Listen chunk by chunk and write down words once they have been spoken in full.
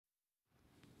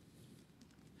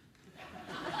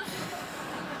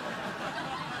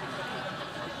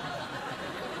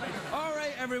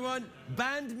everyone.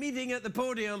 Band meeting at the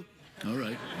podium. All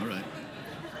right, all right.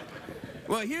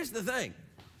 Well, here's the thing.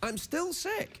 I'm still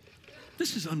sick.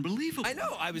 This is unbelievable. I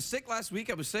know. I was sick last week.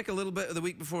 I was sick a little bit the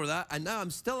week before that. And now I'm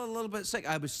still a little bit sick.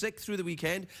 I was sick through the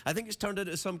weekend. I think it's turned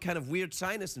into some kind of weird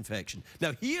sinus infection.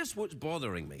 Now, here's what's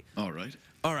bothering me. All right.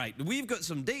 All right. We've got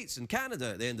some dates in Canada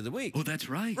at the end of the week. Oh, that's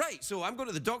right. Right. So I'm going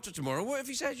to the doctor tomorrow. What if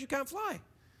he says you can't fly?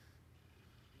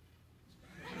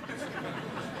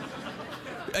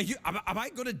 Am I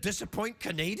going to disappoint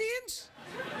Canadians?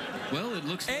 Well, it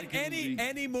looks like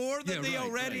any more than they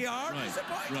already are?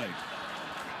 Right.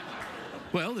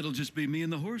 Well, it'll just be me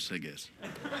and the horse, I guess.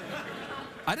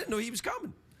 I didn't know he was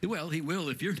coming. Well, he will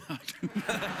if you're not.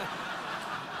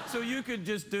 So you could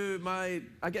just do my...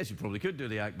 I guess you probably could do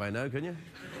the act by now, couldn't you?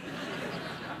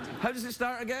 How does it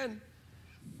start again?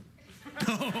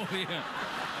 Oh, yeah.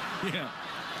 Yeah.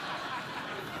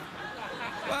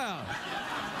 Wow.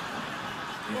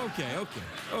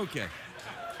 Okay.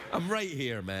 I'm right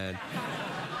here, man.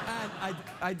 And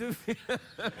I do feel...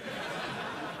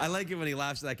 I like it when he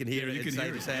laughs and I can hear it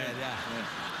inside his head. Yeah.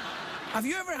 Have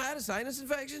you ever had a sinus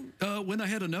infection? When I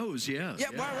had a nose, yeah. Yeah,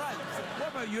 well, right. What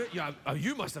about you? Yeah,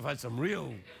 you must have had some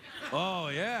real... Oh,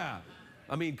 yeah.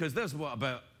 I mean, because there's, what,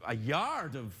 about a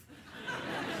yard of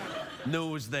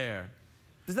nose there.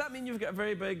 Does that mean you've got a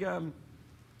very big...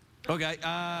 Okay,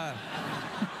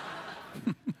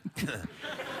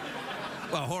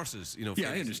 well, horses, you know.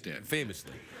 Yeah, I understand.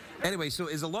 Famously. Anyway, so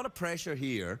there's a lot of pressure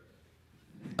here,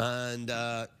 and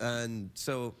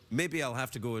so maybe I'll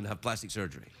have to go and have plastic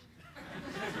surgery.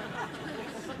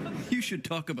 You should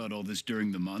talk about all this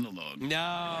during the monologue.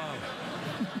 No.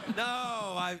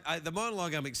 The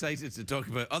monologue, I'm excited to talk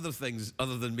about other things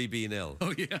other than me being ill.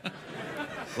 Oh, yeah?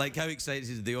 Like how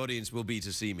excited the audience will be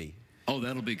to see me. Oh,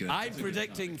 that'll be good. I'm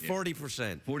predicting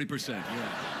 40%. 40%, yeah.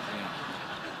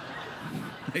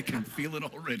 I can feel it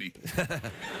already.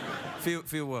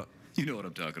 Feel what? You know what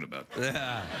I'm talking about.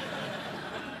 Yeah.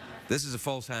 This is a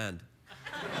false hand.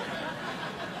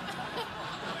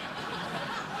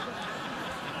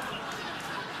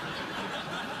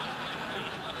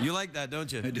 You like that, don't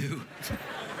you? I do.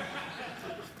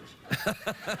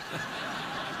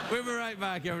 We'll be right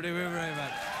back, everybody. We'll be right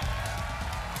back.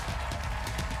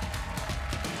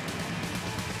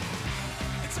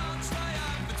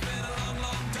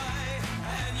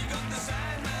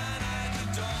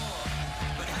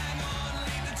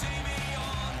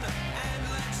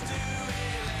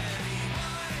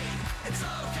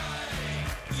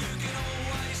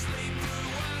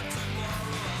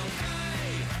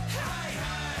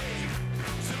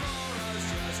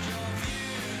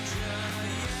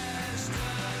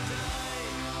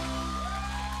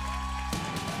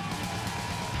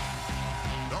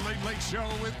 Late Show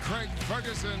with Craig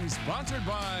Ferguson, sponsored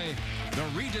by the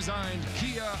redesigned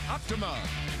Kia Optima.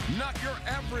 Not your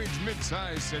average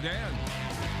midsize sedan.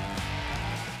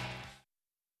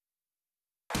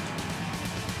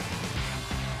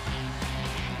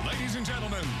 Ladies and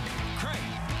gentlemen, Craig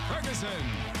Ferguson.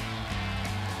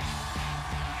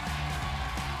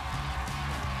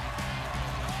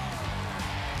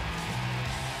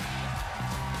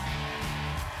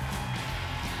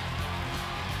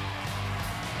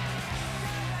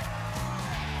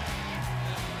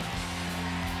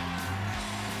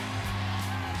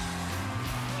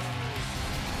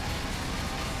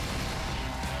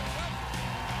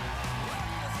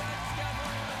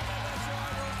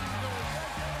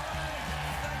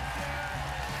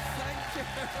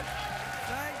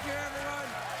 Thank you, everyone.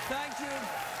 Thank you.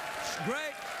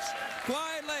 Great.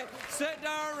 Quietly. Sit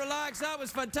down, relax. That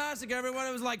was fantastic, everyone.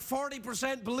 It was like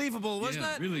 40% believable, wasn't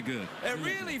it? Really good. It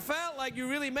really felt like you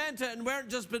really meant it and weren't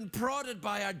just been prodded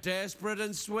by a desperate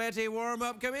and sweaty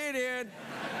warm-up comedian.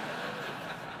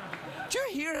 Did you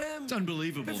hear him? It's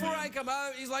unbelievable, Before man. I come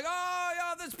out, he's like, oh,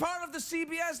 yeah, that's part of the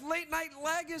CBS late-night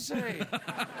legacy.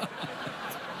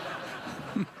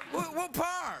 What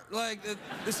part? Like,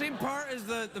 the same part as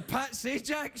the Pat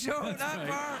Sajak show? That's that right.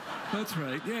 part? That's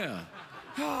right, yeah.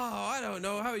 Oh, I don't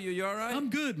know. How are you? You all right? I'm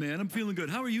good, man. I'm feeling good.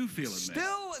 How are you feeling, man?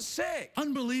 Still sick.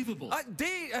 Unbelievable.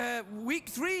 Week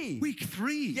 3. Week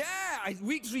 3? Yeah,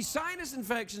 week 3 sinus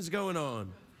infections going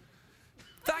on.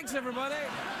 Thanks, everybody.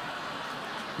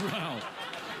 Wow.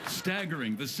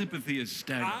 Staggering. The sympathy is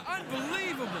staggering.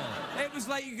 Unbelievable. It was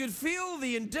like you could feel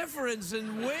the indifference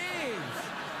in waves.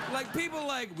 Like people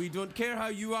like, we don't care how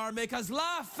you are, make us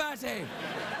laugh, fatty.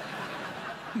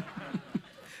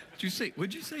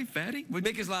 Would you say fatty?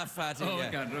 Make us laugh, fatty. Oh, yeah.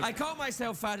 God, okay. I call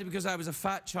myself fatty because I was a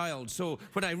fat child. So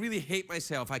when I really hate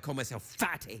myself, I call myself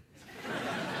fatty.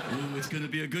 Ooh, it's going to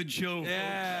be a good show.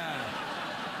 Yeah.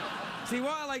 See,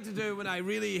 what I like to do when I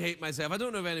really hate myself, I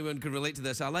don't know if anyone could relate to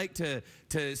this, I like to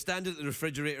stand at the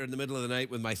refrigerator in the middle of the night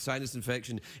with my sinus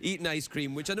infection, eating ice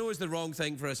cream, which I know is the wrong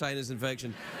thing for a sinus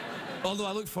infection. Although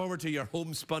I look forward to your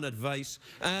homespun advice.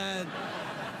 And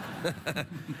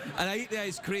I eat the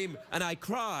ice cream and I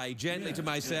cry gently to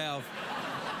myself.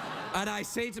 And I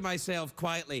say to myself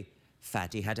quietly,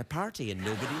 Fatty had a party and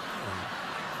nobody...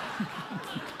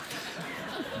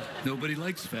 Nobody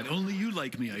likes Fatty. Only you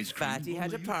like me ice cream. Fatty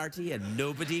had a party and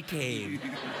nobody came.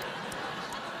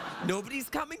 Nobody's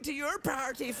coming to your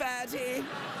party, Fatty.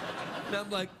 And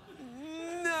I'm like,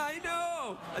 I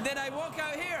know. And then I walk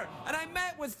out here and I'm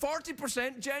met with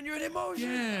 40% genuine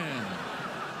emotion. Yeah.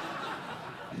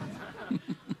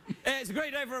 It's a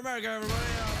great day for America, everybody.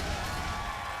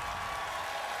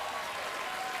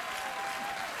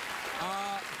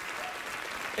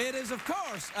 It is, of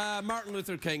course, Martin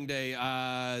Luther King Day.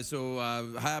 Happy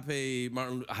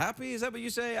Martin... Happy? Is that what you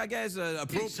say? I guess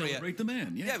appropriate. We celebrate the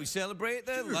man, yeah. Yeah, we celebrate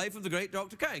the life of the great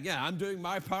Dr. King. Yeah, I'm doing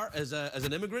my part as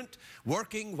an immigrant,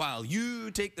 working while you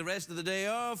take the rest of the day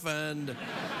off, and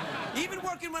even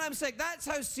working when I'm sick. That's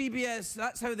how CBS,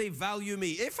 that's how they value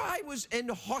me. If I was in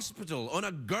hospital on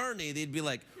a gurney, they'd be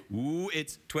like, ooh,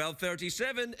 it's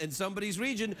 12:37 in somebody's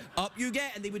region, up you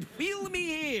get, and they would wheel me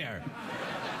here.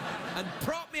 And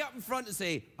prop me up in front and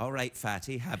say, all right,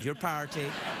 Fatty, have your party.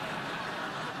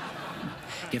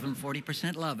 Give him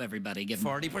 40% love, everybody. Give him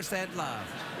 40% love.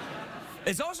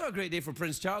 It's also a great day for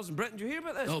Prince Charles in Britain. Do you hear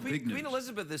about this? Oh, big news. Queen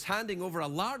Elizabeth is handing over a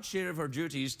large share of her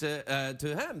duties to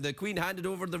him. The Queen handed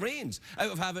over the reins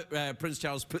out of habit. Prince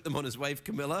Charles put them on his wife,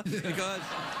 Camilla, because...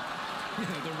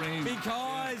 the reins.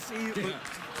 Because he...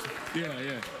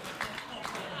 Yeah.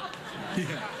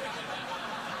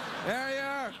 There you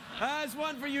are. That's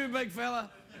one for you, big fella.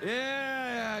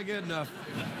 Yeah, good enough.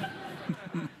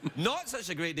 Not such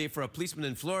a great day for a policeman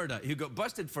in Florida who got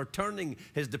busted for turning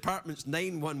his department's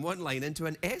 911 line into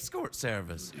an escort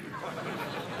service.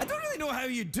 I don't really know how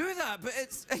you do that, but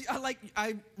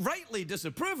I rightly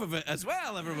disapprove of it as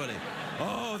well, everybody.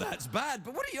 Oh, that's bad.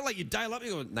 But what do you like? You dial up,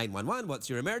 you go, 911, what's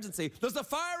your emergency? There's a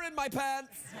fire in my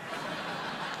pants.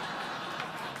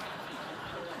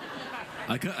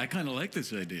 I kind of like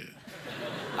this idea.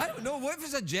 I don't know. What if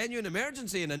it's a genuine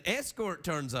emergency and an escort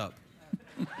turns up?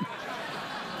 I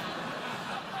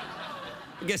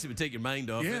guess it would take your mind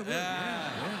off it. Yeah.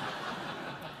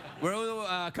 We're only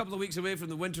a couple of weeks away from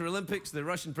the Winter Olympics. The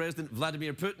Russian President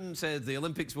Vladimir Putin says the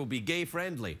Olympics will be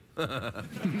gay-friendly. That's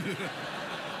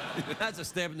a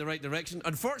step in the right direction.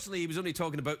 Unfortunately, he was only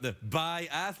talking about the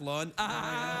biathlon.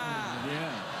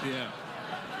 Yeah.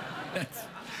 That's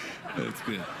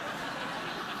good.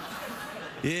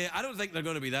 Yeah, I don't think they're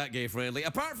going to be that gay-friendly.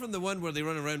 Apart from the one where they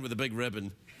run around with a big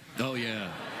ribbon. Oh,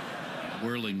 yeah.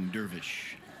 Whirling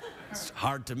dervish. It's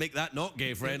hard to make that not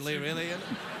gay-friendly, really, isn't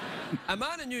it? A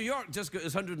man in New York just got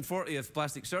his 140th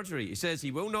plastic surgery. He says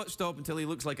he will not stop until he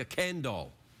looks like a Ken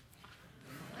doll.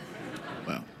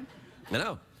 Well. I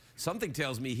know. Something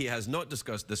tells me he has not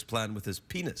discussed this plan with his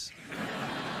penis.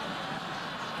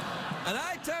 And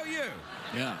I tell you...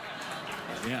 Yeah.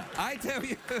 I tell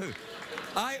you...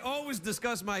 I always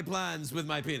discuss my plans with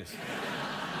my penis.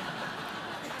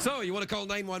 So, you want to call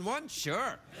 911?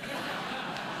 Sure.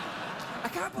 I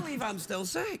can't believe I'm still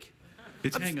sick.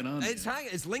 It's hanging on.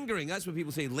 It's lingering. That's what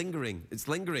people say, lingering. It's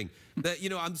lingering.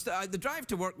 The drive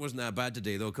to work wasn't that bad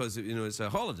today, though, because, it's a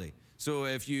holiday. So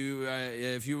if you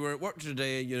were at work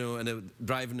today, and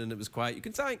driving and it was quiet, you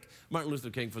can thank Martin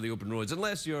Luther King for the open roads,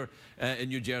 unless you're in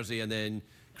New Jersey and then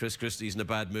Chris Christie's in a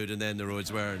bad mood and then the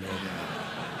roads were...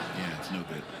 Yeah, it's no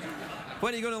good.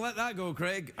 When are you going to let that go,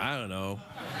 Craig? I don't know.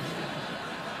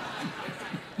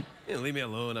 Leave me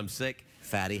alone, I'm sick.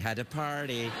 Fatty had a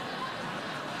party.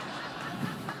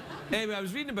 Anyway, I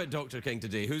was reading about Dr. King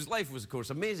today, whose life was, of course,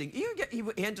 amazing. He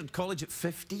entered college at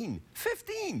 15.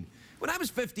 15! When I was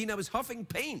 15, I was huffing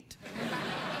paint.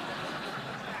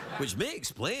 Which may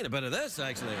explain a bit of this,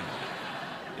 actually.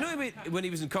 You know, when he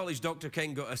was in college, Dr.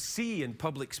 King got a C in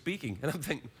public speaking. And I'm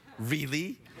thinking,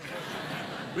 really?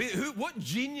 What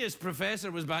genius professor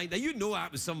was behind that? You know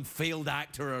that was some failed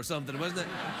actor or something, wasn't it?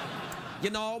 You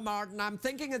know, Martin, I'm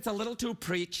thinking it's a little too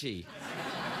preachy.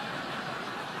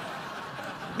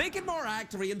 Make it more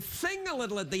actory and sing a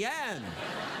little at the end.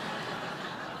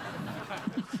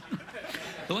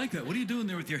 I like that. What are you doing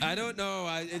there with your hand? I don't know.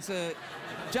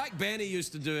 Jack Benny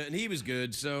used to do it, and he was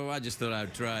good, so I just thought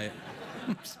I'd try it.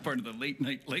 It's part of the late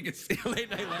night legacy. Late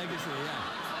night legacy,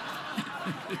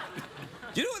 yeah.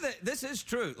 Do you know what? This is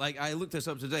true. Like, I looked this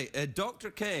up today.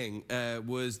 Dr. King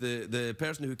was the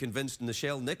person who convinced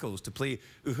Nichelle Nichols to play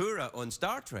Uhura on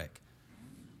Star Trek.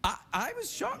 I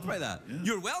was shocked by that. Yeah.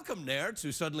 You're welcome, nerds,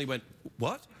 who suddenly went,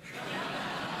 what?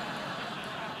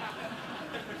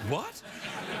 What?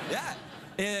 Yeah.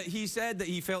 He said that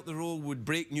he felt the role would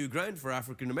break new ground for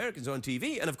African Americans on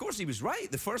TV, and of course he was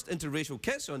right. The first interracial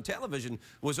kiss on television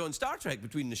was on Star Trek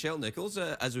between Nichelle Nichols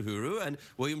as Uhuru and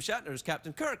William Shatner as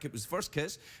Captain Kirk. It was the first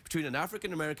kiss between an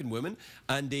African American woman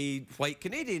and a white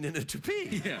Canadian in a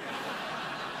toupee. Yeah.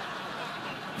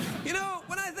 You know,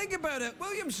 when I think about it,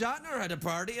 William Shatner had a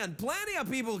party and plenty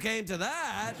of people came to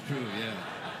that. True,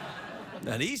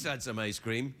 yeah. And he's had some ice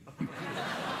cream.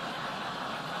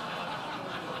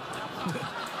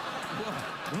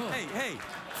 Hey,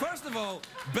 first of all,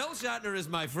 Bill Shatner is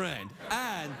my friend,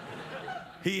 and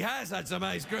he has had some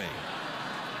ice cream.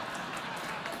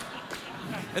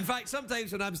 In fact,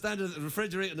 sometimes when I'm standing at the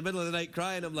refrigerator in the middle of the night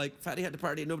crying, I'm like, Fatty had a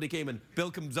party and nobody came, and Bill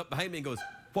comes up behind me and goes,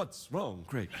 what's wrong,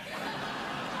 Craig?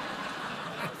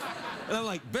 And I'm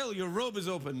like, Bill, your robe is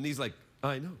open. And he's like,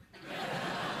 I know.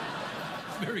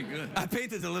 Very good. I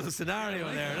painted a little scenario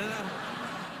there, didn't I?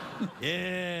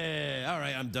 Yeah, all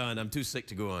right, I'm done. I'm too sick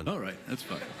to go on. All right, that's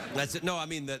fine. That's it. No, I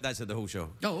mean, that's it, the whole show.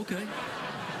 Oh, okay.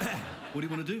 What do you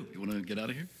want to do? You want to get out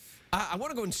of here? I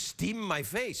want to go and steam my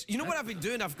face. You know what I've been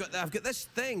doing? I've got this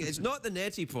thing. It's not the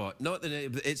neti pot,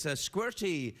 it's a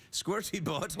squirty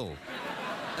bottle.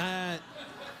 And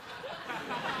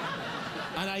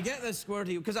I get this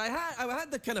squirty because I had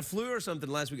the kind of flu or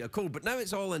something last week, a cold, but now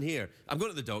it's all in here. I'm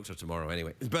going to the doctor tomorrow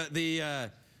anyway. But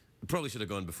probably should have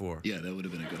gone before. Yeah, that would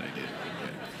have been a good idea. Yeah.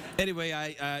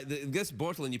 Anyway, this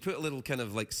bottle, and you put a little kind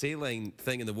of like saline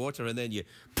thing in the water, and then you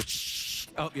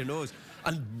up your nose,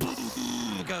 and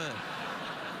kind of.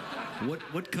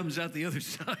 What comes out the other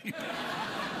side?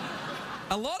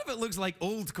 A lot of it looks like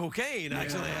old cocaine,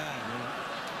 actually. Yeah.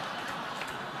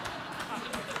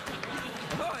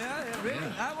 Oh yeah, really?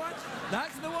 Yeah. That one?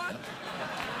 That's the one.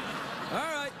 All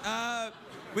right.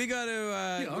 We got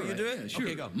to. All will you right, do it? yeah, sure.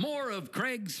 Okay, go. More of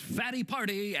Craig's fatty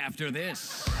party after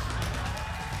this.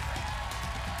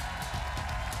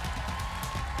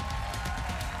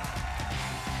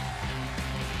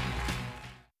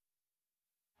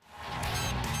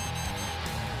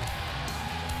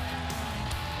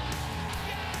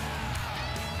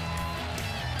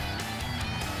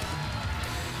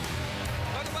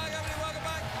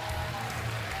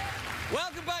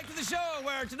 Welcome back to the show,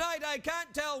 where tonight I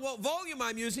can't tell what volume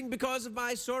I'm using because of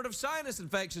my sort of sinus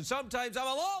infection. Sometimes I'm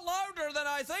a lot louder than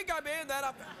I think I'm in.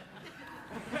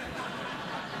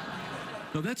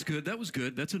 No, that's good. That was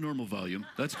good. That's a normal volume.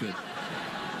 That's good.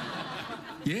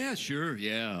 Yeah, sure.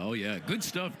 Yeah. Oh, yeah. Good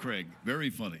stuff, Craig. Very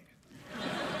funny.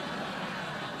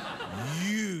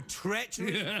 You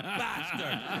treacherous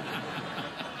bastard.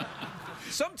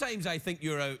 Sometimes I think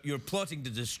you're plotting to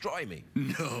destroy me.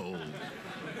 No.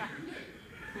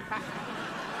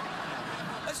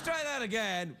 Let's try that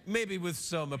again, maybe with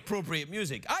some appropriate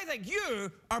music. I think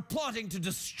you are plotting to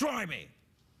destroy me.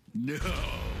 No.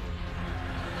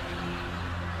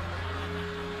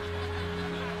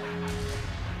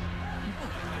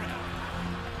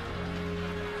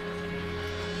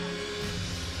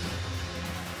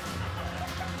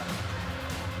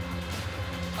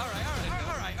 All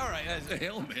right. What the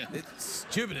hell, man? It's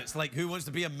stupid. It's like Who Wants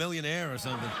to Be a Millionaire or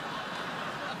something.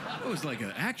 That was like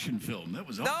an action film. That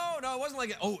was all. No, it wasn't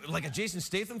like like a Jason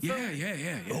Statham film?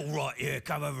 Yeah. Oh, right, yeah,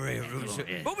 come over here.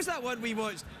 Yeah. What was that one we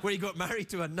watched where he got married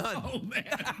to a nun? Oh, man.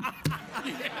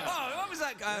 Oh, what was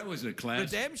that? That was a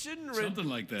classic. Redemption? Something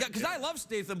like that. Yeah, because I love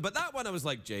Statham, but that one I was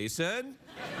like, Jason?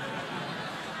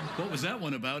 What was that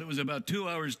one about? It was about 2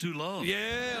 hours too long. Yeah,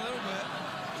 a little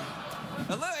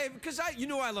bit. Because I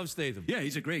love Statham. Yeah,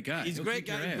 he's a great guy. He's a great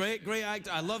guy, great actor.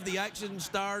 I love the action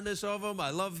starness of him. I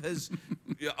love his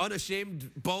unashamed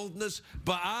baldness.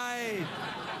 But I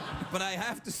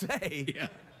have to say, Yeah.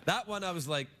 that one I was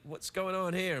like, what's going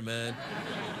on here, man?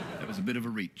 That was a bit of a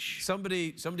reach.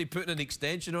 Somebody putting an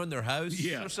extension on their house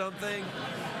Yeah. or something.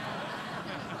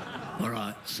 All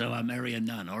right, so I marry a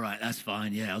nun. All right, that's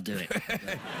fine. Yeah, I'll do it.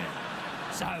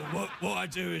 So what I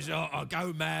do is I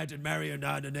go mad and marry a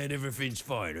nun, and then everything's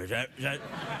fine. Is that yeah,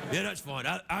 that's fine.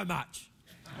 How much?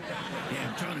 Yeah,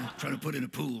 I'm trying to put in a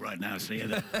pool right now, see?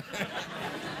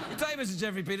 What time is it,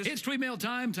 Jeffrey Peters? It's tweet mail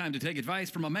time. Time to take advice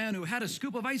from a man who had a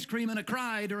scoop of ice cream and a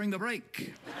cry during the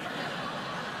break.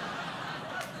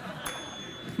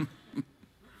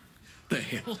 The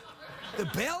hell? The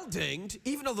bell dinged,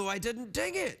 even although I didn't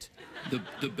ding it.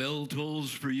 The bell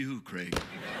tolls for you, Craig.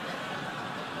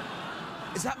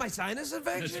 Is that my sinus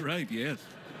infection? That's right, yes.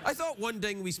 I thought one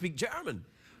ding we speak German.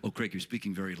 Oh, Craig, you're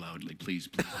speaking very loudly. Please.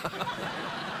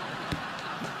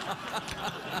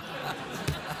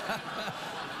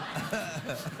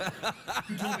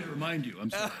 You told me to remind you. I'm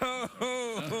sorry.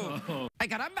 Ay,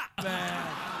 caramba! Man.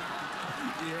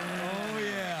 Yeah. Oh,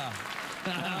 yeah.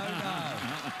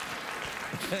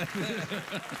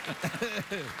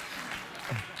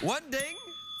 One ding.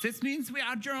 This means we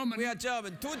are German. We are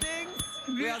German. Two dings.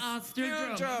 We are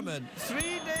still German.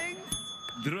 Three dings.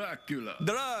 Dracula.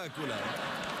 Dracula.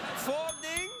 Four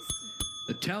dings.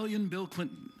 Italian Bill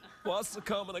Clinton. What's the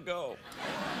coming to go?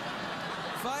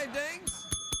 Five dings.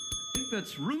 I think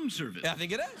that's room service. Yeah, I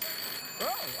think it is.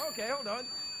 Oh, okay, hold on.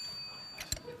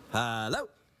 Hello.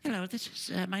 Hello, this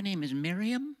is, my name is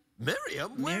Miriam.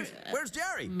 Miriam? Where's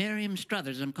Jerry? Miriam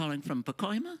Struthers. I'm calling from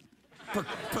Pacoima.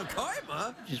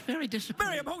 Pacoima? Which is very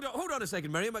disappointing. Miriam, hold on a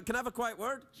second, Miriam. Can I have a quiet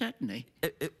word? Certainly.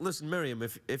 Listen, Miriam,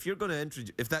 if you're going to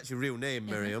introduce, if that's your real name,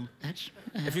 Miriam, That's...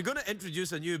 if you're going to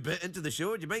introduce a new bit into the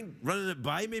show, do you mind running it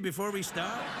by me before we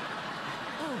start?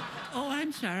 Oh,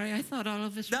 I'm sorry. I thought all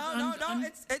of this was No,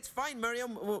 it's fine,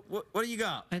 Miriam. What do you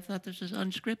got? I thought this was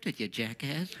unscripted, you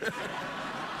jackass.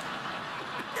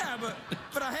 Yeah,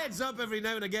 but a heads up every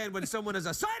now and again when someone has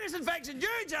a sinus infection, you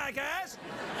jackass!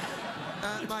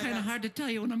 It's kind of hard to tell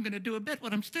you when I'm going to do a bit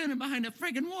when I'm standing behind a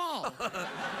friggin' wall.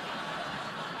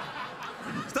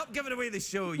 Stop giving away the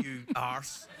show, you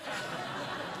arse.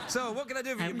 So, what can I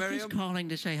do for you, I was Miriam? just calling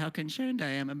to say how concerned I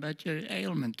am about your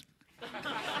ailment.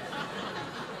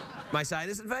 My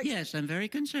sinus infection? Yes, I'm very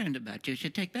concerned about you. You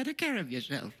should take better care of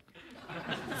yourself.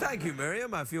 Thank you,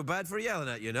 Miriam. I feel bad for yelling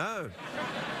at you now.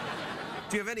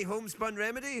 Do you have any homespun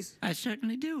remedies? I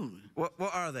certainly do. What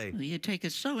are they? You take a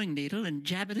sewing needle and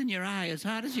jab it in your eye as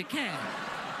hard as you can.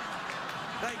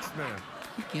 Thanks, Miriam.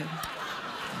 Thank you.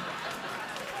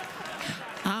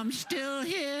 I'm still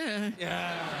here.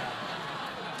 Yeah.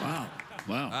 Wow.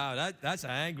 Wow. Wow, that's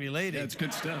an angry lady. That's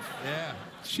good stuff. Yeah.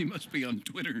 She must be on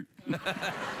Twitter.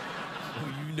 Oh,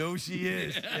 you know she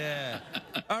is. Yeah.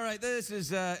 All right, this is,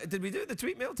 did we do the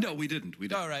tweet mail? No, we didn't.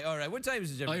 All right. What time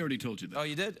is it, Jimmy? I already told you that. Oh,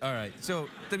 you did? All right. So,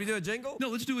 did we do a jingle? No,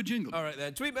 let's do a jingle. All right,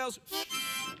 then. Tweet mails.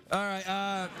 All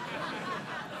right,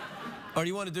 or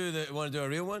you want to do a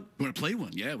real one? You want to play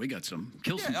one? Yeah, we got some.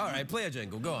 Kill some. Yeah, all right, play a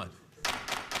jingle. Go on.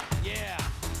 Yeah.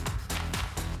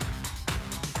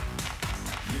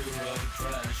 Euro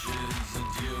trashes and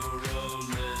Euro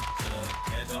litter.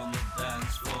 Get on the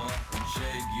dance floor and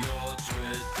shake your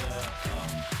Twitter. Bum.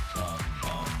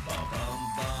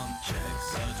 Check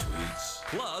the tweets.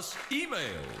 Plus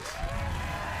emails.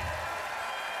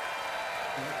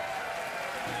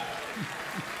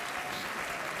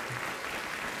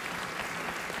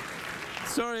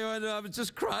 Sorry, I was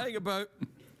just crying about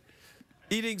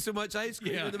eating so much ice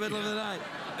cream in the middle of the night.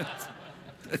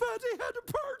 Fatty had a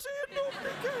party and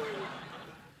nobody came.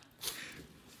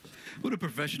 What a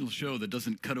professional show that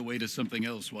doesn't cut away to something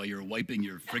else while you're wiping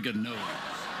your friggin' nose.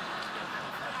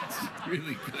 It's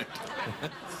really good.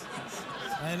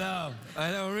 I know,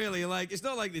 really. Like, it's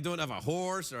not like they don't have a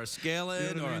horse or a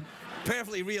skeleton or a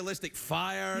perfectly realistic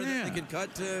fire that they can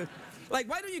cut to. Like,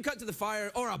 why don't you cut to the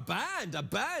fire or a band? A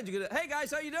band. You could, hey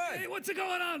guys, how you doing? Hey, what's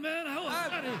going on, man?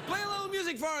 Play a little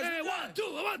music for us. Hey, 1,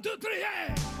 2, 3,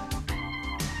 yeah!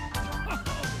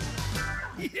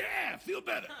 Yeah, feel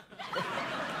better.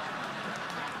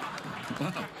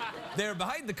 Wow. They're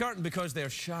behind the curtain because they're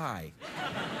shy.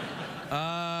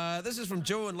 This is from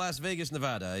Joe in Las Vegas,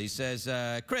 Nevada. He says,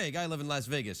 Craig, I live in Las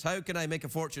Vegas. How can I make a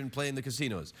fortune playing the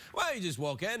casinos? Well, you just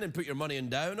walk in and put your money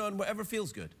down on whatever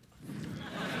feels good.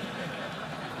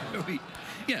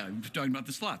 Yeah, I'm talking about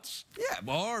the slots. Yeah,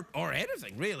 or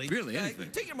anything, really. Really,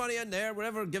 anything. Take your money in there,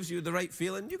 whatever gives you the right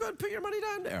feeling, you go and put your money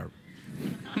down there.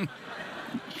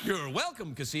 You're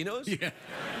welcome, casinos. Yeah.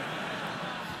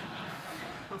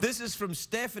 This is from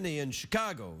Stephanie in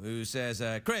Chicago, who says,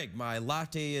 Craig, my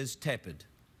latte is tepid.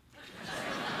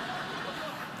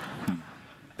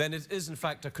 Then it is, in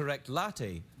fact, a correct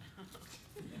latte.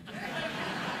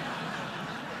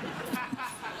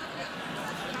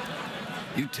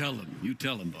 You tell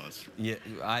him, boss. Yeah,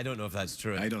 I don't know if that's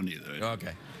true. I don't either.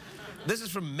 Okay. This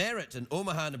is from Merritt in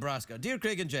Omaha, Nebraska. Dear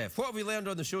Craig and Jeff, what have we learned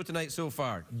on the show tonight so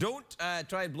far? Don't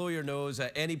try and blow your nose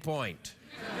at any point.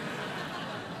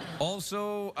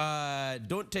 Also,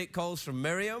 don't take calls from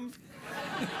Miriam.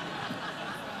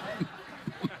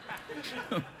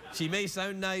 She may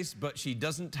sound nice, but she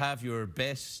doesn't have your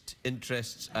best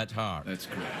interests at heart. That's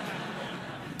correct.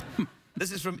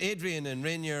 This is from Adrian in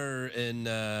Rainier in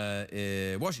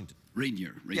Washington.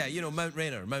 Rainier. Yeah, you know, Mount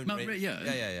Rainier.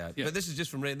 Yeah. Yeah. But this is just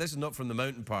from Rainier. This is not from the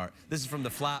mountain part. This is from the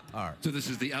flat part. So this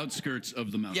is the outskirts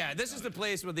of the mountain. Yeah, this is the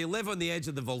place where they live on the edge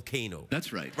of the volcano.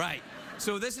 That's right. Right.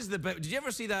 So this is the bit. Did you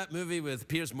ever see that movie with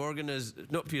Piers Morgan as...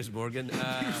 Not Piers Morgan.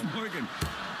 Piers Morgan.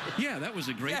 Yeah, that was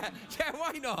a great Yeah, yeah,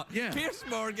 why not? Yeah. Piers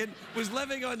Morgan was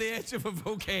living on the edge of a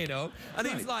volcano, and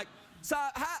he was Right. like, so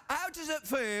how does it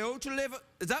feel to live...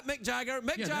 Is that Mick Jagger?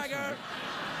 Mick Yeah, that's Jagger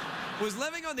right. was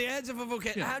living on the edge of a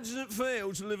volcano. Yeah. How does it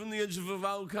feel to live on the edge of a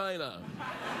volcano?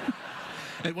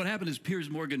 And what happened is Piers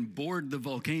Morgan bored the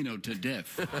volcano to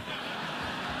death.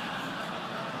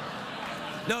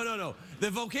 No. The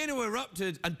volcano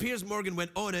erupted, and Piers Morgan went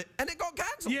on it, and it got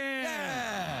cancelled.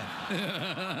 Yeah.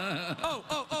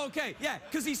 Oh, okay. Yeah,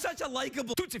 because he's such a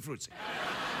likable Tootsie Fruits.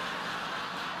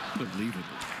 Unbelievable.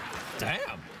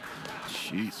 Damn.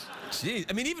 Jeez. Jeez.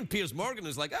 I mean, even Piers Morgan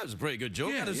was like, that was a pretty good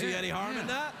joke. Yeah, I don't see yeah, any harm in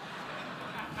yeah.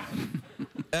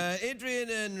 that. Adrian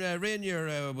and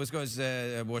Rainier,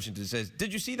 Wisconsin, Washington says,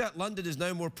 did you see that London is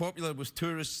now more popular with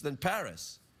tourists than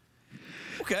Paris?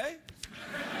 Okay.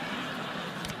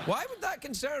 Why would that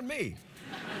concern me?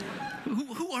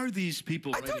 Who are these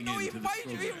people? I don't know. writing into Why this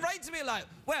do you program? even write to me like,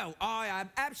 well, I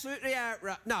am absolutely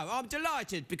outraged. No, I'm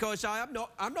delighted because I'm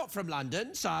not from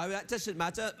London, so that doesn't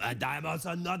matter. And I'm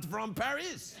also not from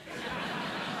Paris.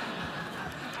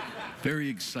 Very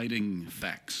exciting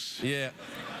facts. Yeah.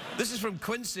 This is from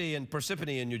Quincy in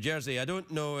Parsippany in New Jersey. I don't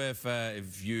know if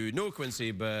you know Quincy,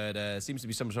 but seems to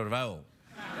be some sort of owl.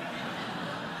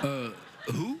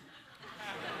 Who?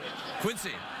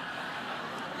 Quincy.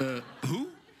 Who?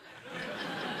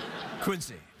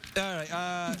 Quincy. All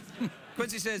right.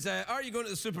 Quincy says, are you going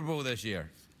to the Super Bowl this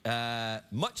year?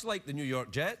 Much like the New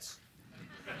York Jets.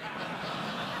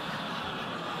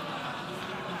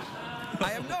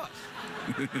 I am not.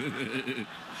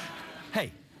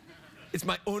 Hey, it's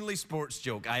my only sports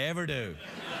joke I ever do.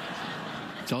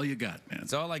 That's all you got, man.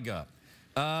 That's all I got.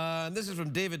 And this is from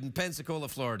David in Pensacola,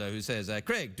 Florida, who says,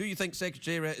 Craig, do you think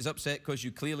Secretariat is upset because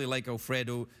you clearly like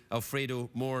Alfredo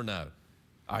more now?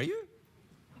 Are you?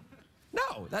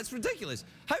 No, that's ridiculous.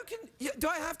 How can... Do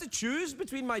I have to choose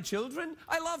between my children?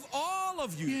 I love all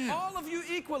of you. Yeah. All of you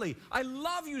equally. I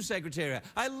love you, Secretariat.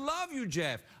 I love you,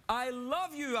 Jeff. I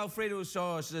love you, Alfredo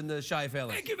Sauce and the Shy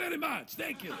Fellas. Thank you very much.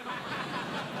 Thank you.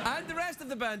 And the rest of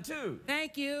the band, too.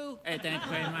 Thank you. Hey, thank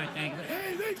you very much. Thank you.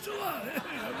 Hey, thanks a lot.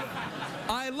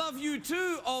 I love you,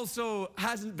 too, also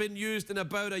hasn't been used in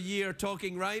about a year,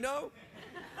 Talking Rhino.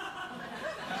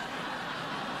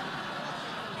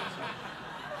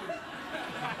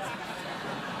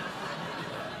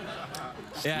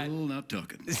 Yeah. Still not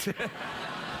talking.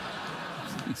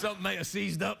 Something might have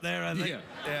seized up there, I think.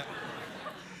 Yeah.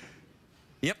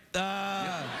 Yep.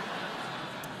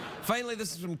 Finally,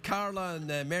 this is from Carla and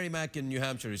Merrimack in New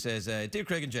Hampshire, who says, Dear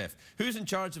Craig and Jeff, who's in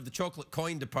charge of the chocolate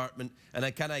coin department,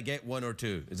 and can I get one or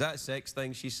two? Is that a sex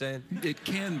thing she's saying? It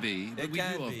can be, but It we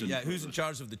can do be. often. Yeah, who's in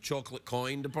charge of the chocolate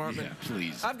coin department? Yeah,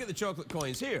 please. I've got the chocolate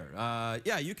coins here.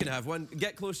 Yeah, you can have one.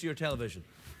 Get close to your television.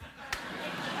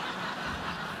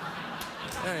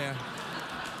 There you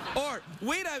are. Or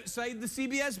wait outside the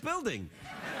CBS building.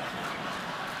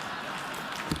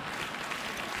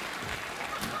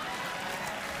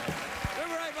 We'll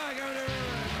be right back.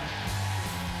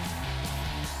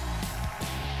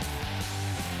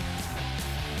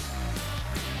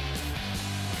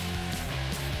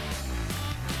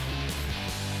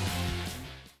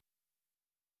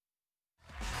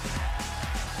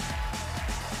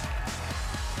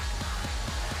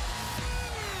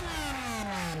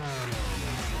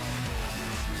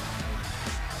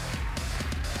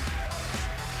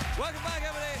 Welcome back,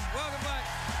 everybody. Welcome back.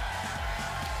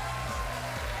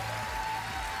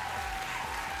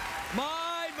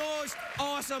 My most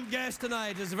awesome guest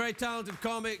tonight is a very talented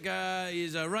comic.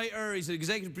 He's a writer. He's an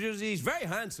executive producer. He's very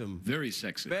handsome. Very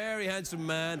sexy. Very handsome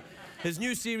man. His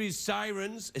new series,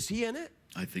 Sirens, is he in it?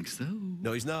 I think so.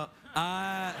 No, he's not.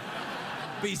 But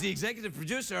he's the executive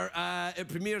producer. It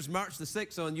premieres March the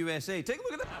 6th on USA. Take a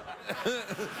look at that.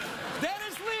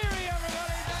 Denis Leary, everybody.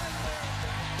 Denis Leary.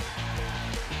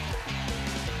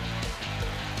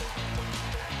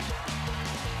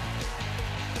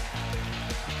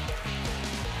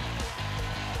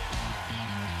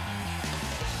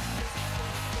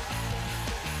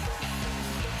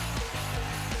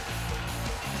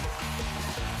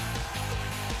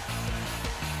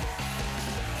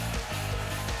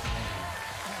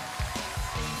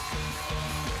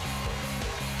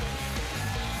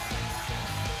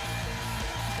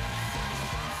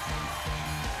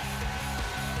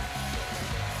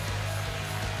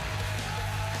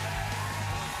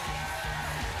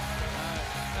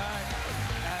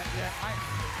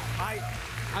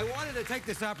 I wanted to take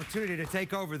this opportunity to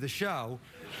take over the show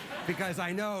because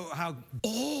I know how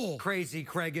crazy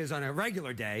Craig is on a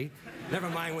regular day. Never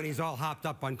mind when he's all hopped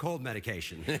up on cold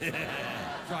medication.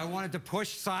 So I wanted to push.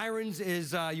 Sirens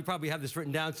is, you probably have this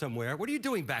written down somewhere. What are you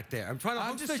doing back there? I'm trying to I'm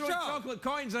host just the throwing show. chocolate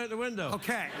coins out the window.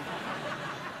 Okay.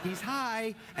 He's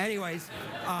high. Anyways.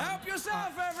 Help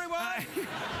yourself, everyone!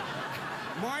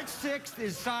 March 6th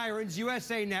is Sirens,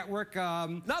 USA Network.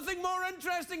 Nothing more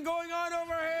interesting going on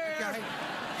over here. Okay.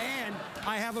 And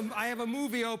I have a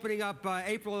movie opening up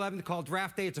April 11th called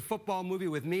Draft Day. It's a football movie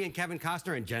with me and Kevin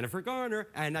Costner and Jennifer Garner.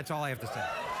 And that's all I have to say.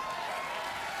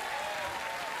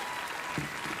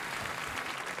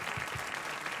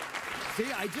 See,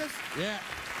 what I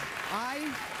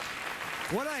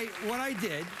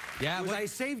did was I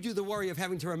saved you the worry of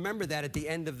having to remember that at the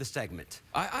end of the segment.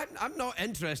 I'm not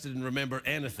interested in remember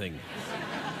anything.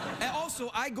 And also,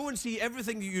 I go and see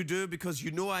everything that you do because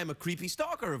you know I'm a creepy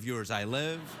stalker of yours. I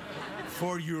live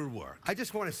for your work. I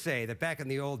just want to say that back in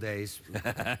the old days,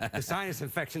 the sinus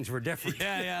infections were different.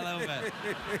 Yeah, a little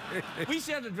bit. We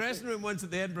shared a dressing room once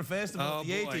at the Edinburgh Festival in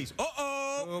the 80s.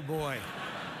 Uh-oh! Oh, boy.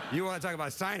 You want to talk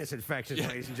about sinus infections,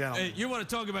 ladies and gentlemen. You want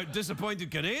to talk about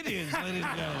disappointed Canadians, ladies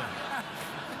and gentlemen.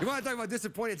 You want to talk about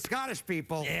disappointed Scottish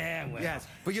people? Yeah, well. Yes.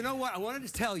 But you know what? I wanted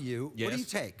to tell you, what do you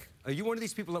take? Are you one of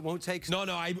these people that won't take? No,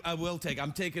 I will take.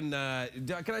 I'm taking,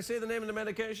 can I say the name of the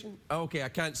medication? Okay, I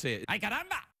can't say it. Ay,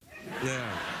 caramba! Yeah.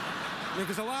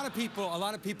 Because a lot of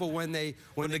people when they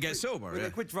get sober, when they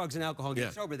quit drugs and alcohol and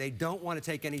get sober, they don't want to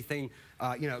take anything,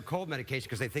 cold medication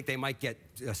because they think they might get,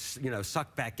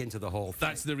 sucked back into the whole thing.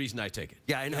 That's the reason I take it.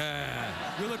 Yeah, I know.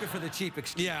 You're looking for the cheap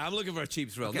excuse. Yeah, I'm looking for a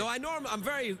cheap thrill. Okay. No, I'm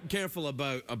very careful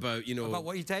about About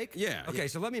what you take? Yeah. Okay,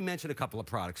 so let me mention a couple of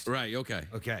products. Right. Okay.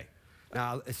 Okay.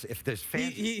 Now, if there's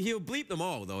fans, He'll bleep them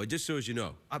all, though, just so as you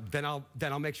know. then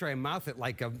I'll make sure I mouth it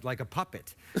like a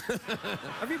puppet.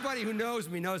 Everybody who knows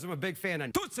me knows I'm a big fan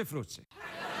of Tootsie Frutti.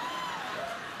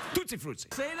 Tootsie Frutti.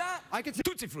 Say that? I can say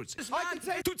Tootsie Frutti. I can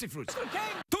say Tootsie Frutti.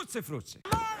 Tootsie Frutti.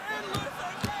 Martin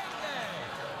Luther King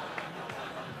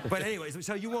Day. But anyways,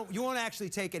 so you won't actually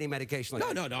take any medication like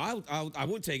that? No. I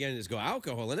won't take anything that's got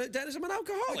alcohol in it. Dennis, I'm an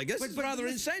alcoholic. This is rather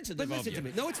insensitive But of listen you. to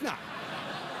me. No, it's not.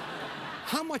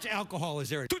 How much alcohol is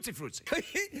there in Tootsie Frutti.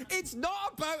 It's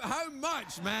not about how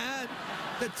much, man.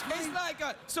 It's like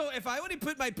so if I only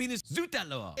put my penis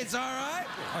Zutalo, it's all right?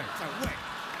 All right, so wait.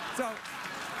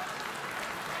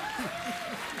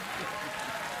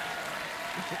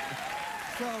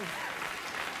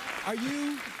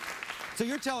 So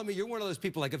you're telling me you're one of those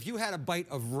people, like if you had a bite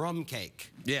of rum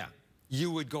cake, Yeah.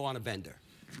 you would go on a bender?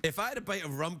 If I had a bite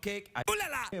of rum cake, I'd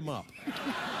him up.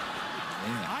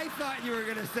 I thought you were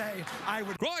going to say I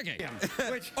would Crikey. him,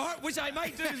 Which I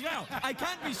might do as well. I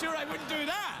can't be sure I wouldn't do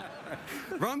that.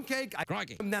 rum cake,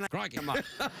 Crikey. and then I Crikey. him up.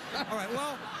 All right,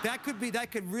 well, that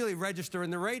could really register in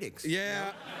the ratings.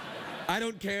 Yeah. I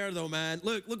don't care, though, man.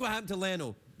 Look what happened to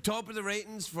Leno. Top of the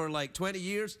ratings for like 20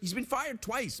 years. He's been fired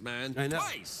twice, man. I know.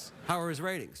 Twice. How are his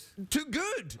ratings? Too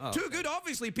good. Oh, Too good.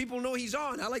 Obviously, people know he's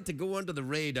on. I like to go under the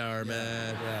radar,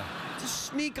 man. Yeah. Just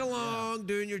sneak along,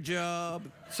 doing your job.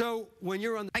 So when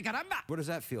you're on the... Ay, caramba! What does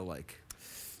that feel like?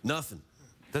 Nothing.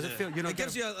 Does it feel... You don't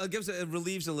It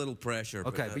relieves a little pressure.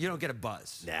 Okay, but you don't get a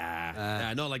buzz.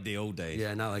 Nah, not like the old days.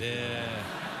 Yeah, not like...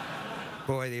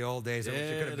 Boy, the old days. I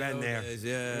wish you could have been there. Days,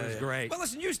 It was great. Well,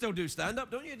 listen, you still do stand-up,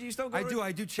 don't you? Do you still go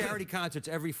I do charity concerts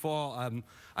every fall.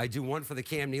 I do one for the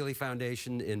Cam Neely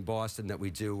Foundation in Boston that we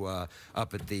do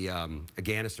up at the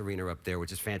Agganis Arena up there,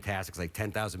 which is fantastic. It's like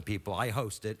 10,000 people. I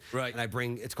host it. Right.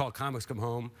 And it's called Comics Come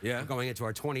Home. Yeah. We're going into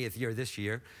our 20th year this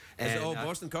year. Is it all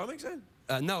Boston comics then?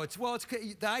 No,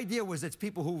 the idea was it's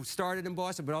people who started in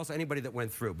Boston, but also anybody that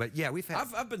went through. But yeah, we've had...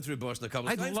 I've been through Boston a couple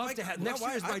of I'd times. love to have... Next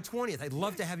year is my 20th. I'd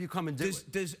love to have you come and do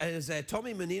it. Is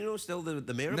Tommy Menino still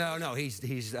the mayor? No, he's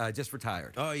just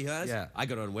retired. Oh, he has? Yeah. I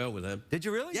got on well with him. Did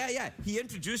you really? Yeah. He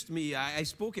introduced me. I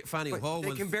spoke at Faneuil Hall.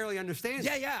 They can barely understand.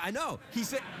 Yeah, I know. He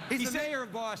said He's the mayor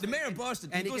of Boston. The mayor of Boston.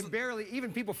 And he can barely,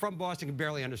 even people from Boston can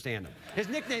barely understand him. His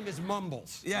nickname is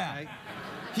Mumbles. Yeah. Right?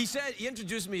 He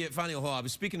introduced me at Faneuil Hall. I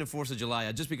was speaking of 4th of July.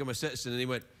 I'd just become a citizen, and he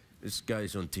went, "This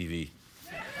guy's on TV."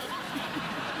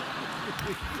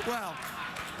 Well,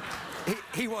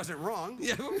 he wasn't wrong.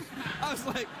 Yeah. I was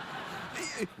like,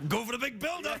 go for the big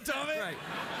build-up, Tommy. Right.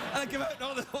 And I came out,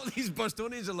 and all these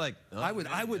Bostonians are like, oh, I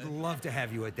would love to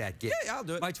have you at that gig. Yeah, I'll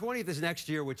do it. My 20th is next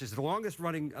year, which is the longest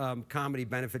running comedy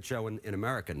benefit show in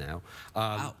America now.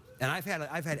 Wow. And I've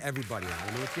had everybody on.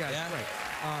 I mean, it's great.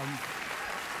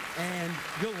 And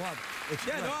you'll love it. It's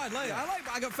yeah, great. no,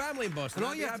 I got family in Boston. And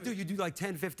all you have to do, you do like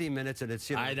 10, 15 minutes, and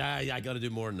it's, I got to do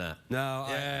more than that. No,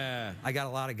 Yeah. I got a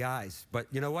lot of guys, but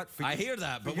you know what? I hear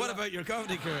that, but what about your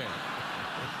comedy career?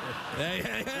 Hey.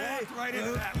 Walked right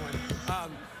into that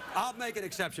one. I'll make an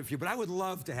exception for you, but I would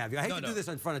love to have you. I hate to do this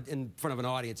in front of an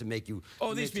audience and make you.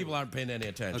 Oh, these people aren't paying any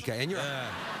attention. Okay,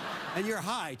 and you're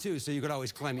high too, so you could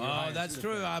always claim you're high. Oh, that's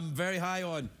true. I'm very high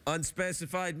on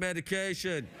unspecified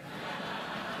medication.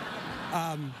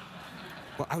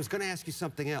 Well, I was going to ask you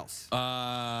something else.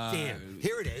 Damn,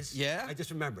 here it is. Yeah? I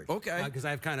just remembered. Okay. Because I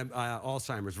have kind of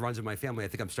Alzheimer's runs in my family. I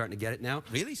think I'm starting to get it now.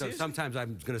 Really? So Seriously? sometimes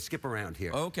I'm going to skip around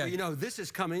here. Okay. But, you know, this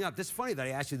is coming up. This is funny that I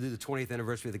asked you to do the 20th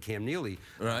anniversary of the Cam Neely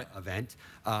event.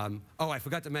 Oh, I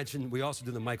forgot to mention, we also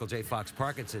do the Michael J. Fox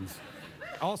Parkinson's.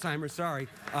 Alzheimer's, sorry.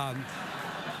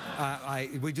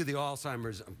 We do the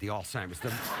Alzheimer's.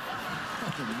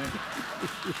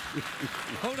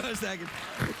 Hold on a second.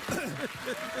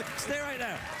 Stay right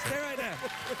there. Stay right there.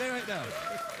 Stay right there.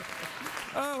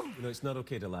 Oh. You know, it's not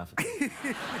okay to laugh at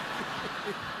that.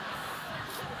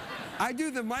 I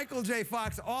do the Michael J.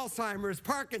 Fox Alzheimer's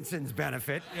Parkinson's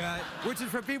benefit, which is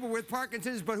for people with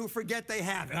Parkinson's but who forget they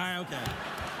have it. All right, okay.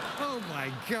 Oh,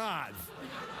 my God.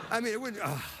 I mean, it wouldn't...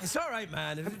 It's all right,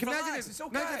 man. Imagine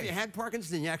if you had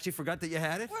Parkinson's and you actually forgot that you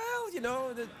had it. Well, you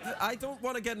know, I don't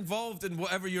want to get involved in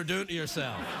whatever you're doing to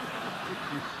yourself.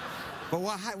 But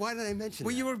why did I mention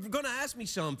Well, that? you were going to ask me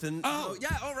something. Oh.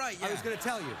 Yeah, all right, yeah. I was going to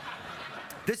tell you.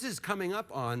 This is coming up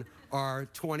on our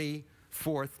 24th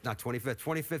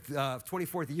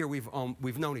year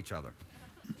we've known each other.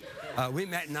 We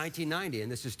met in 1990, and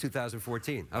this is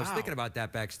 2014. I was thinking about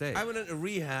that backstage. I went into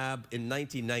rehab in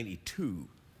 1992.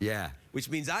 Yeah. Which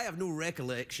means I have no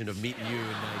recollection of meeting you in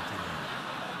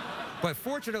 1990. But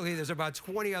fortunately, there's about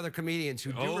 20 other comedians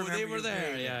who do remember. Oh, they were you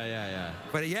there. being Yeah.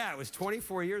 But yeah, it was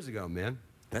 24 years ago, man.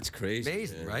 That's crazy.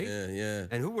 Amazing, man. right? Yeah.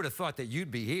 And who would have thought that you'd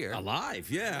be here?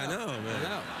 Alive, yeah, I know, man. I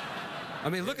know. I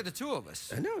mean, look at the two of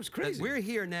us. I know, it's crazy. We're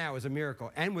here now is a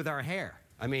miracle, and with our hair.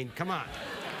 I mean, come on.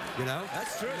 You know?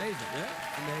 That's true. Amazing.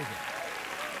 Yeah. Amazing.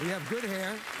 We have good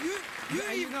hair.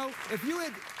 You know,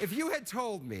 if you had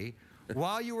told me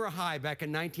while you were high back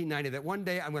in 1990 that one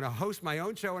day I'm going to host my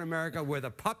own show in America with a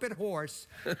puppet horse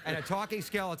and a talking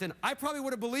skeleton, I probably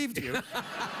would have believed you.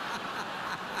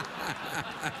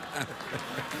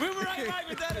 We were right back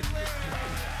with Denis Leary.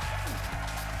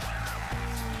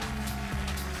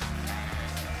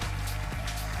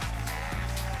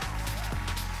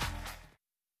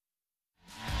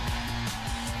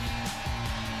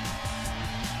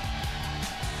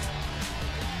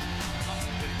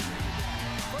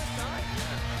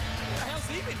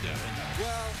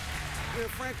 Well, you know,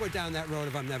 Frank went down that road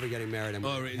of I'm never getting married.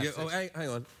 Oh, really? Yeah. Oh, hang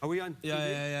on. Are we on? Yeah, TV?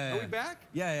 yeah. Are we back?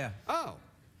 Yeah. Oh.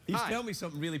 He's Hi. telling me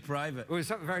something really private. It was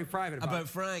something very private about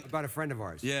Frank. About a friend of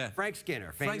ours. Yeah. Frank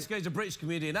Skinner. Frank Skinner's a British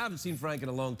comedian. I haven't seen Frank in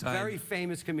a long time. Very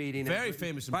famous comedian. Very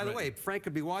famous in By the Britain. way, Frank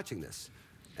could be watching this.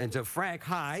 And so Frank,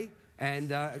 hi. And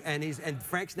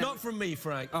Frank's never... Not from me,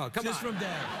 Frank. Oh, come Just on. from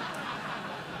Dad.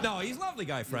 No, he's a lovely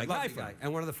guy, Frank. Lovely Hi, guy. Frank.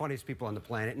 And one of the funniest people on the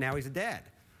planet. Now he's a dad.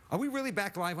 Are we really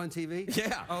back live on TV?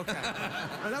 Yeah. Okay.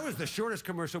 Now, that was the shortest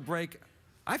commercial break.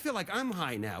 I feel like I'm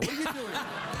high now. What are you doing?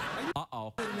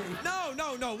 Uh-oh.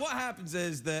 No. What happens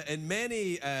is that in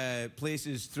many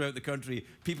places throughout the country,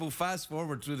 people fast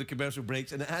forward through the commercial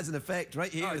breaks, and it has an effect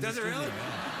right here. Oh, in the does it studio. really?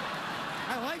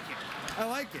 I like it. I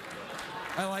like it.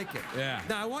 I like it. Yeah.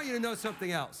 Now, I want you to know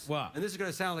something else. What? And this is going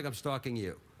to sound like I'm stalking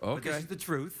you. Okay. But this is the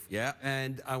truth. Yeah.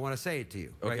 And I want to say it to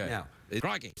you right now.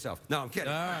 Crikey. No, I'm kidding.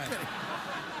 All right. I'm kidding.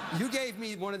 You gave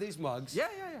me one of these mugs. Yeah.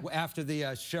 After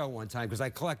the show one time, because I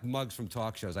collect mugs from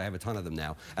talk shows. I have a ton of them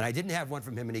now. And I didn't have one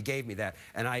from him, and he gave me that.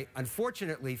 And I,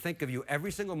 unfortunately, think of you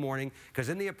every single morning, because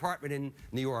in the apartment in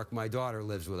New York, my daughter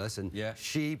lives with us, and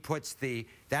she puts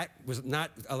that was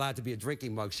not allowed to be a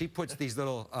drinking mug. She puts these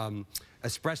little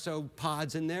espresso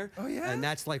pods in there. Oh, yeah? And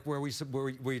that's like where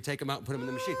you take them out and put them in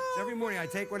the machine. So every morning I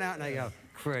take one out, and I go,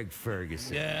 Craig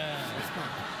Ferguson. Yeah.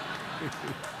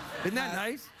 Isn't that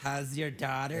nice? How's your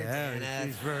daughter? Yeah,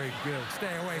 she's very good.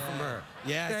 Stay away from her.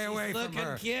 Yeah, Stay away from looking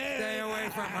her. cute. Stay away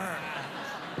from her.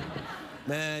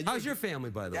 Man, how's your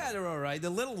family, by the way? Yeah, they're all right. The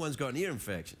little one's got an ear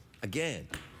infection. Again.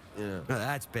 You know. No,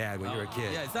 that's bad when you're a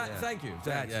kid. Yeah, thank you.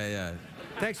 Yeah.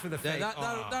 Thanks for the fake.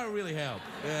 That'll really help.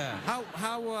 Yeah. How?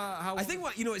 I think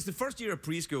it's the first year of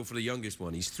preschool for the youngest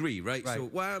one. He's 3, right? So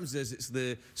what happens is it's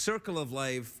the circle of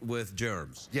life with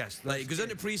germs. Yes. Like he goes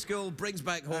into preschool, brings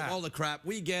back home all the crap.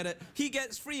 We get it. He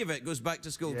gets free of it. Goes back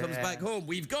to school. Comes back home.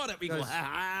 We've got it. We go.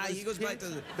 He goes back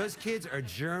to. Those kids are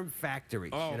germ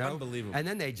factories. Oh, you know? unbelievable. And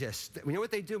then they just. You know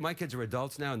what they do? My kids are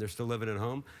adults now, and they're still living at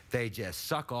home. They just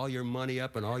suck all your money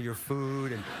up and all your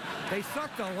food, and they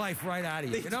suck the life right out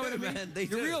of you. You know what I mean? Man,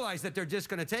 you realize that they're just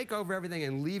going to take over everything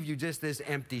and leave you just this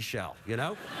empty shell, you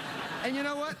know? And you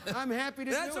know what? I'm happy to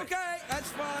do it. That's okay.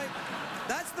 That's fine.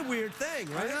 That's the weird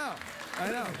thing, right?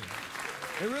 I know.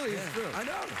 It really is true. I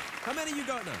know. How many you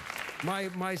got now?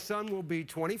 My son will be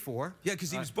 24. Yeah,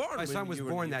 because he was born. My son was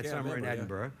born that summer in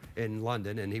Edinburgh, in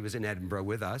London, and he was in Edinburgh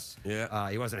with us. Yeah.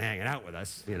 He wasn't hanging out with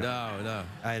us, you know. No.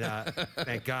 And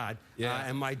thank God. Yeah.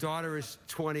 And my daughter is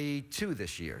 22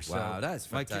 this year. Wow, so that's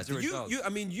fantastic. My kids are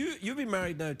adults. You've been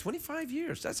married now 25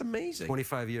 years. That's amazing.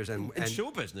 25 years. And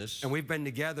show business. And we've been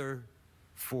together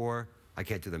for, I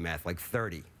can't do the math, like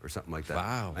 30 or something like that.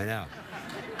 Wow. I know.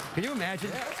 Can you imagine?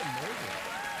 Yeah, that's amazing.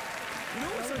 You know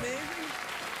what's amazing?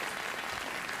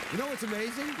 You know what's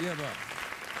amazing? Yeah,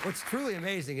 but what's truly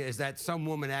amazing is that some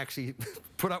woman actually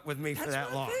put up with me for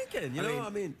that long. That's what I'm thinking. You know, I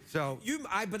mean, so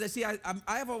but see, I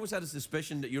have always had a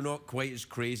suspicion that you're not quite as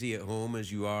crazy at home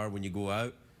as you are when you go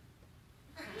out.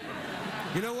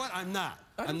 You know what? I'm not.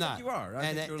 I'm not. You are.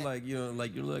 I think you're like, you know,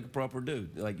 like you're like a proper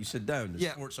dude. Like you sit down. The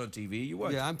sports on TV. You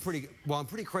watch. Yeah, I'm pretty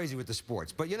crazy with the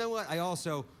sports. But you know what?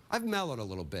 I've mellowed a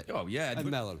little bit. Oh yeah. I've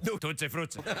mellowed. No, don't say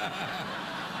fruits.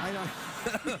 I don't.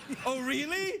 Oh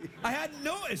really? I hadn't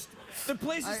noticed. The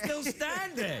place is still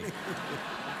standing.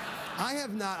 I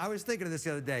have not. I was thinking of this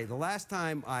the other day. The last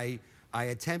time I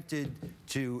attempted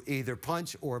to either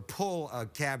punch or pull a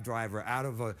cab driver out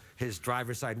of his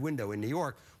driver's side window in New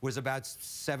York was about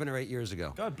 7 or 8 years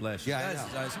ago. God bless you. Yeah,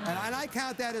 and I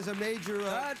count that as a major...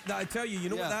 I tell you, you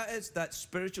know what that is? That's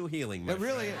spiritual healing, my It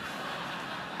really is.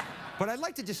 But I'd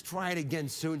like to just try it again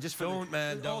soon, just for old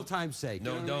time's sake.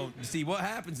 No, don't. You see, what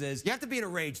happens is... You have to be in a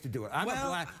rage to do it.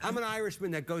 I'm an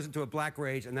Irishman that goes into a black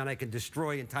rage, and then I can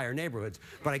destroy entire neighborhoods.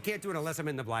 But I can't do it unless I'm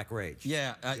in the black rage.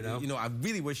 Yeah, you know, I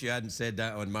really wish you hadn't said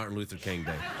that on Martin Luther King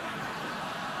Day.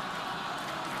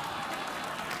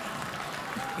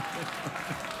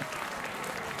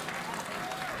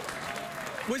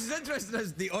 Which is interesting,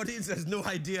 as the audience has no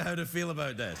idea how to feel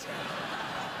about this.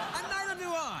 And neither do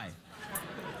I.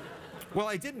 Well,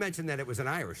 I did mention that it was an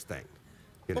Irish thing.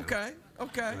 You know, okay.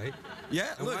 Right?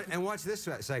 Yeah, look. And watch this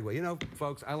segue. You know,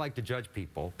 folks, I like to judge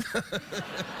people.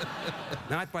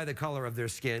 Not by the color of their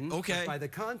skin, but by the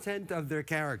content of their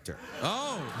character.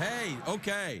 Oh, hey,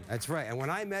 okay. That's right. And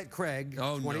when I met Craig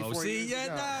 24 years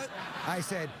ago, I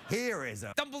said, here is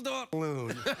a Dumbledore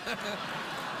balloon.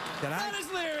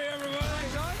 Denis Leary, everybody.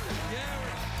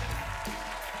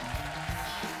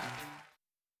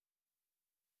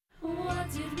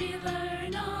 What did we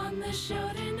learn on the show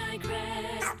tonight,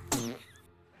 Craig?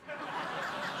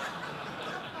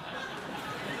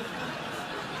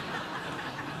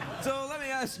 So let me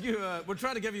ask you, we're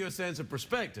trying to give you a sense of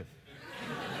perspective.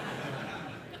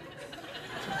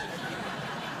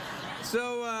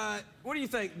 So, what do you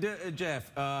think,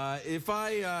 Jeff? If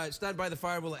I stand by the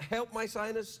fire, will it help my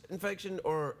sinus infection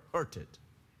or hurt it?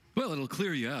 Well, it'll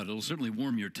clear you out. It'll certainly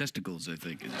warm your testicles, I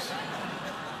think.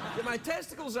 Yeah, my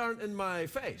testicles aren't in my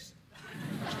face.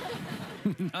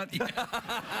 Not yet.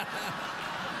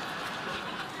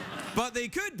 But they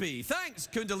could be. Thanks,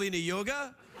 Kundalini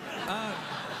Yoga.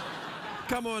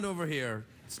 Come on over here.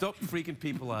 Stop freaking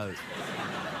people out.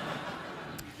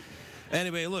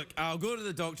 Anyway, look, I'll go to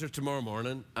the doctor tomorrow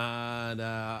morning, and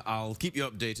I'll keep you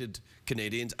updated,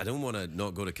 Canadians. I don't want to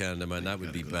not go to Canada, man. That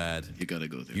would be bad. You got to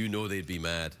go there. You know they'd be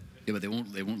mad. Yeah, but they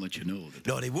won't let you know.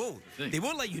 No, they won't. They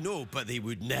won't let you know, but they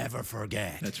would never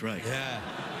forget. That's right. Yeah.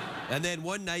 And then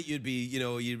one night you'd be, you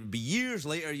know, you'd be years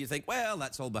later, you think, well,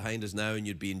 that's all behind us now, and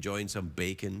you'd be enjoying some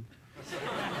bacon.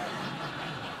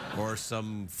 Or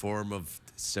some form of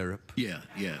syrup. Yeah.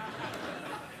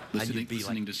 Listening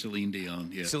to Celine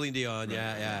Dion. Yeah. Celine Dion, right.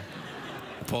 Yeah.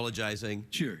 Apologizing.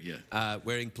 Sure, yeah.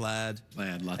 Wearing plaid.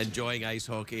 Lots. Enjoying ice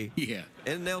hockey. Yeah.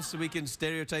 Anything else we can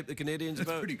stereotype the Canadians That's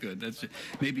about? Pretty good. That's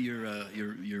maybe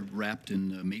you're wrapped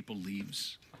in maple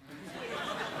leaves,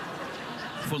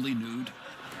 fully nude.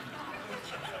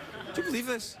 Do you believe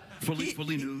this? Fully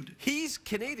nude. He's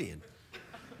Canadian.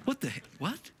 What the heck?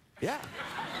 What? Yeah.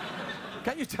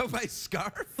 Can't you tell by his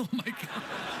scarf? Oh my God.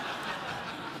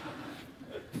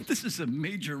 This is a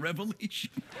major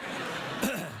revelation.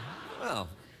 Well,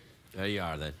 there you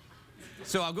are then.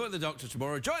 So I'll go to the doctor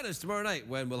tomorrow. Join us tomorrow night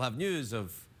when we'll have news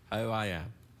of how I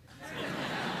am.